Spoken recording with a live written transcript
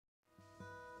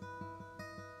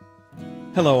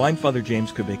Hello, I'm Father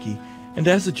James Kubicki, and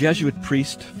as a Jesuit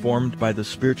priest formed by the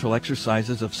spiritual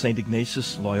exercises of St.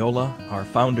 Ignatius Loyola, our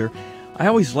founder, I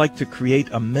always like to create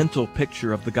a mental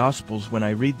picture of the Gospels when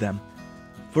I read them.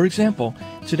 For example,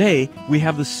 today we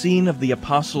have the scene of the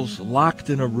apostles locked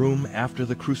in a room after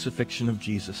the crucifixion of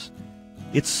Jesus.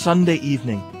 It's Sunday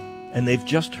evening, and they've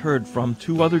just heard from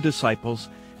two other disciples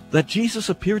that Jesus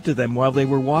appeared to them while they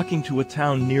were walking to a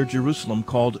town near Jerusalem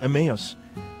called Emmaus.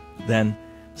 Then,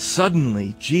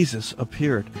 suddenly, Jesus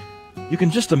appeared. You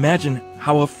can just imagine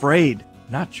how afraid,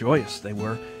 not joyous, they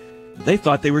were. They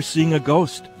thought they were seeing a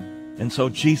ghost, and so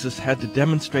Jesus had to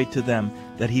demonstrate to them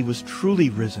that he was truly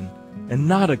risen and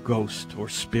not a ghost or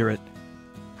spirit.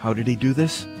 How did he do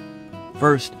this?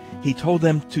 First, he told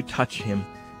them to touch him,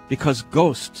 because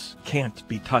ghosts can't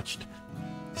be touched.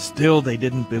 Still, they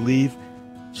didn't believe.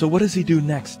 So what does he do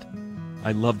next?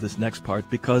 I love this next part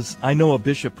because I know a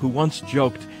bishop who once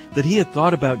joked that he had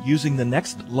thought about using the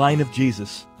next line of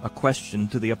Jesus, a question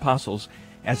to the apostles,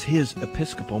 as his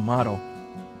episcopal motto.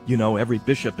 You know, every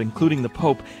bishop, including the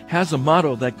Pope, has a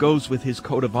motto that goes with his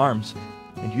coat of arms,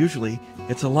 and usually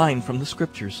it's a line from the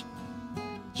Scriptures.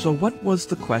 So what was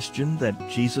the question that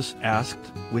Jesus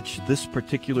asked, which this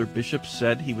particular bishop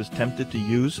said he was tempted to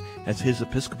use as his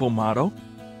episcopal motto?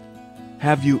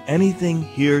 Have you anything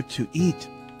here to eat?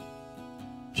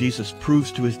 Jesus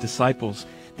proves to his disciples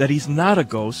that he's not a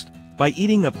ghost by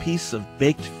eating a piece of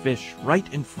baked fish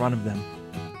right in front of them.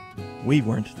 We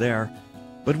weren't there,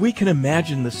 but we can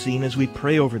imagine the scene as we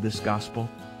pray over this gospel.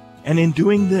 And in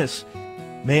doing this,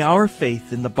 may our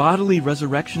faith in the bodily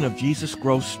resurrection of Jesus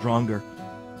grow stronger.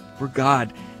 For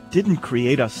God didn't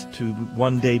create us to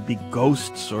one day be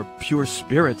ghosts or pure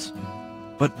spirits,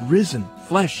 but risen,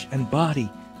 flesh and body,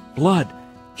 blood,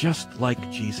 just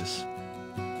like Jesus.